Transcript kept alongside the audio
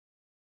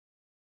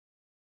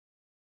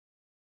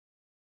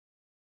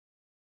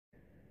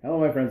Hello,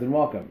 my friends, and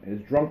welcome. It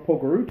is Drunk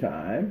Pokeroo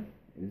time.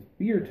 It is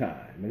beer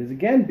time. It is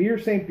again Beer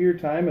Saint Beer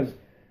time, as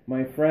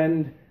my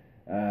friend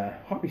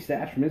Hoppy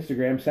Stash from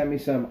Instagram sent me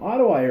some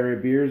Ottawa area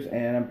beers,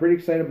 and I'm pretty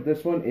excited about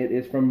this one. It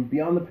is from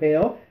Beyond the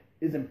Pale.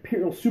 It is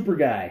Imperial Super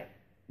Guy,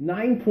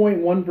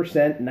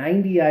 9.1%,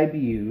 90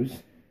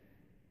 IBUs.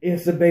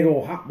 It's a big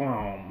old hot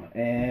bomb,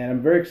 and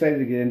I'm very excited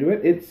to get into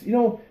it. It's,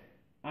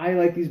 I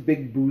like these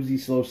big boozy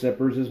slow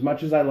sippers as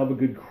much as I love a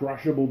good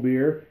crushable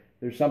beer.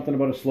 There's something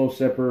about a slow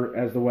sipper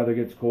as the weather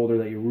gets colder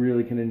that you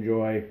really can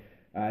enjoy.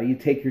 You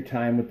take your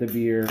time with the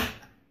beer.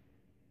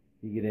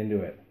 You get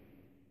into it.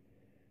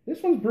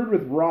 This one's brewed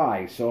with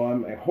rye, so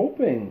I'm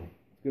hoping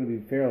it's going to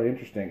be fairly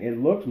interesting. It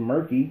looks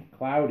murky,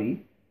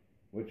 cloudy,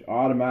 which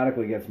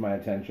automatically gets my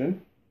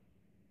attention.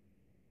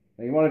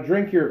 Now you want to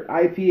drink your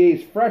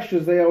IPAs fresh,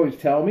 as they always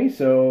tell me,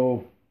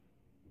 so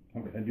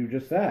I'm going to do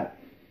just that.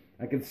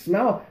 I can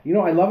smell,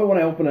 I love it when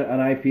I open an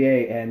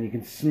IPA and you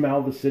can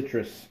smell the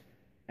citrus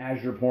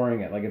as you're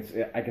pouring it.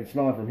 I can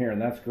smell it from here, and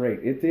that's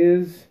great. It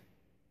is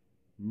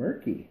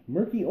murky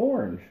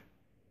orange.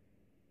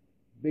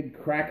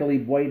 Big crackly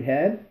white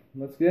head.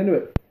 Let's get into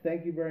it.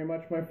 Thank you very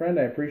much, my friend.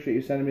 I appreciate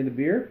you sending me the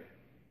beer.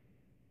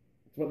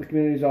 It's what the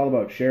community is all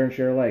about. Share and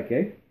share alike,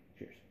 eh?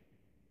 Cheers.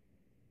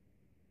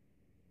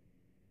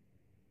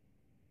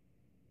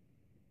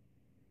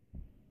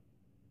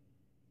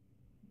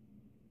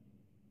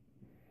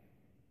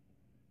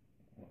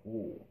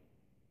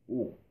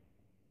 Ooh.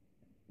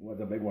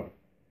 What's a big one?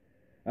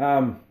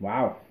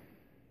 Wow.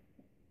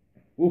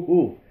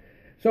 Ooh.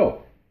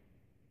 So,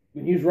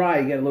 when you use rye,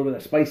 you get a little bit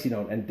of spicy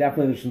note, and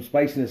definitely there's some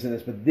spiciness in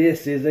this, but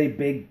this is a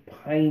big,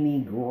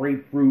 piney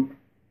grapefruit.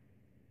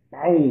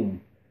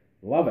 Boom.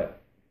 Love it.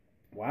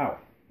 Wow.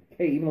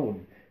 Okay, even a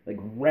little,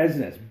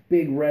 resinous,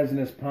 big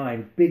resinous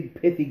pine, big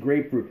pithy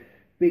grapefruit,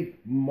 big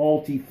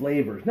malty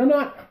flavors. Now,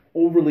 not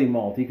overly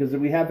malty, because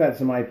we have had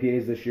some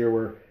IPAs this year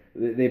where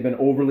they've been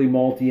overly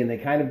malty, and they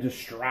kind of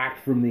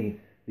distract from the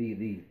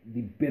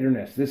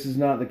bitterness. This is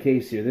not the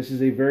case here. This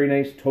is a very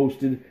nice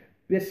toasted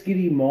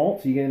biscuity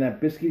malt. So you're getting that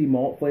biscuity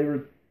malt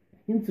flavor,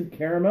 hints of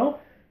caramel,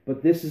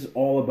 but this is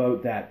all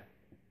about that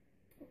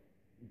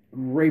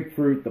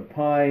grapefruit, the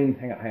pine.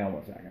 Hang on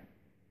 1 second.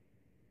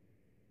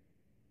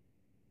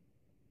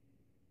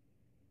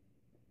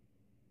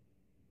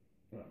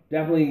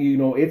 Definitely,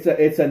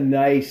 it's a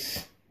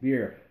nice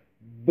beer,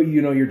 but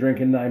you're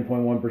drinking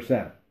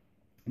 9.1%.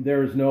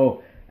 There's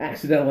no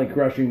accidentally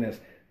crushing this.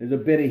 There's a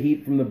bit of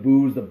heat from the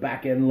booze. The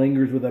back end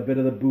lingers with a bit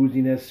of the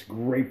booziness,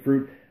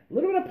 grapefruit. A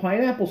little bit of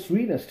pineapple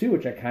sweetness, too,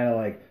 which I kind of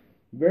like.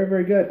 Very,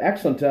 very good.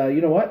 Excellent.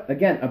 You know what?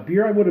 Again, a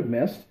beer I would have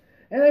missed.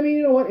 And I mean,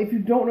 you know what? If you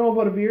don't know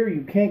about a beer,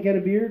 you can't get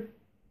a beer.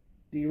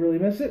 Do you really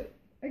miss it?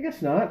 I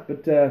guess not.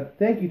 But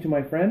thank you to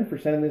my friend for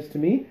sending this to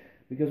me.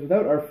 Because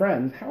without our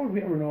friends, how would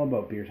we ever know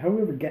about beers? How would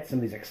we ever get some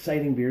of these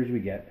exciting beers we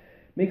get?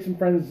 Make some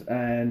friends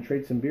and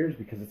trade some beers,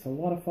 because it's a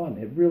lot of fun.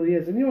 It really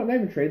is. And you know what? Not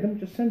even trade them.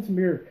 Just send some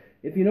beer.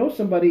 If you know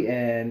somebody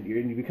and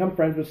you become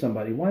friends with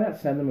somebody, why not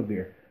send them a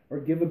beer? Or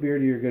give a beer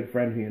to your good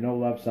friend who you know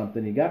loves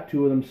something. You got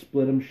two of them,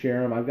 split them,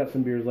 share them. I've got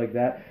some beers like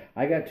that.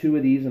 I got two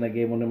of these, and I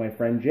gave one to my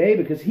friend Jay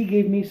because he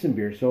gave me some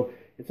beer. So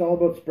it's all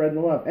about spreading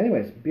the love.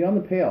 Anyways, Beyond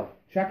the Pale.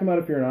 Check them out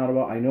if you're in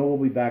Ottawa. I know we'll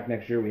be back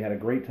next year. We had a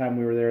great time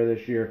we were there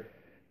this year.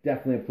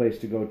 Definitely a place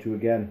to go to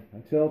again.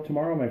 Until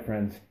tomorrow, my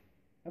friends.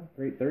 Have a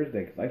great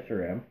Thursday, because I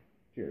sure am.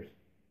 Cheers.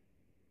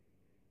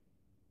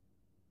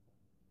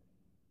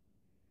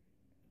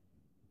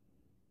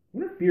 I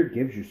wonder if beer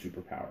gives you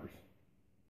superpowers.